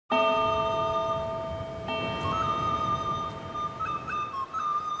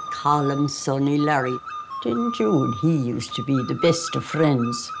Colin, sonny Larry. Didn't you and he used to be the best of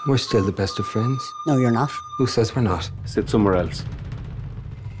friends? We're still the best of friends. No, you're not. Who says we're not? Sit somewhere else.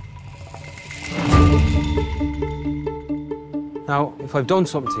 Now, if I've done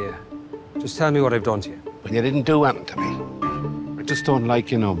something to you, just tell me what I've done to you. Well, you didn't do anything to me. I just don't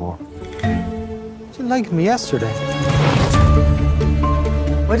like you no more. You didn't like me yesterday.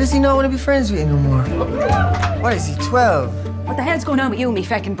 Why does he not want to be friends with you no more? What is he, 12? What the hell's going on with you, me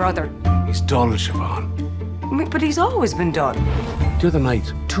feckin' brother? He's dull, Siobhán. But he's always been dull. The other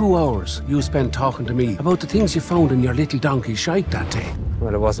night, 2 hours you spent talking to me about the things you found in your little donkey shite that day.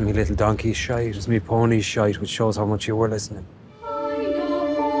 Well, it wasn't me little donkey's shite, it was me pony's shite, which shows how much you were listening.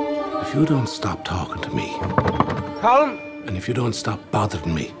 If you don't stop talking to me, Colin! and if you don't stop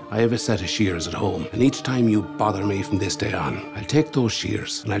bothering me, I have a set of shears at home, and each time you bother me from this day on, I'll take those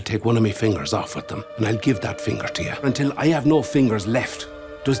shears and I'll take one of my fingers off with them, and I'll give that finger to you until I have no fingers left.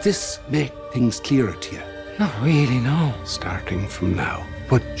 Does this make things clearer to you? Not really, no. Starting from now.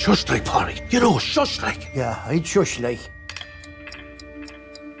 But shush like, Pádraic. You know, shush like. Yeah, I'd shush like.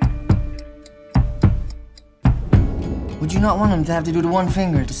 Would you not want him to have to do the one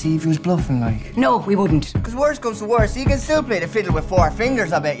finger to see if he was bluffing, like? No, we wouldn't. Because worse comes to worse, he can still play the fiddle with 4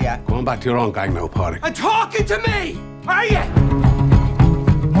 fingers, I bet ya. Go on back to your own gang now, Pádraic. I'm talking to me! Are you?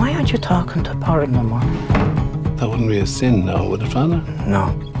 Why aren't you talking to Pádraic no more? That wouldn't be a sin now, would it, Father?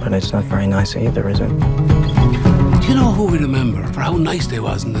 No, but it's not very nice either, is it? Do you know who we remember for how nice they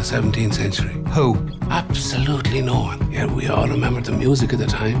was in the 17th century? Who? Absolutely no one. Yet we all remember the music of the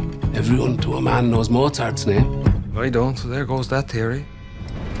time. Everyone to a man knows Mozart's name. I don't, so there goes that theory.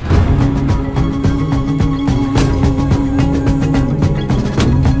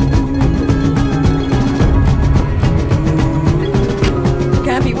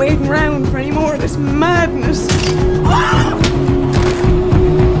 Can't be waiting around for any more of this madness.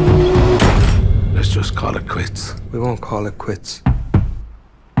 Let's just call it quits. We won't call it quits.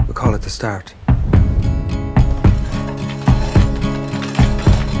 We'll call it the start.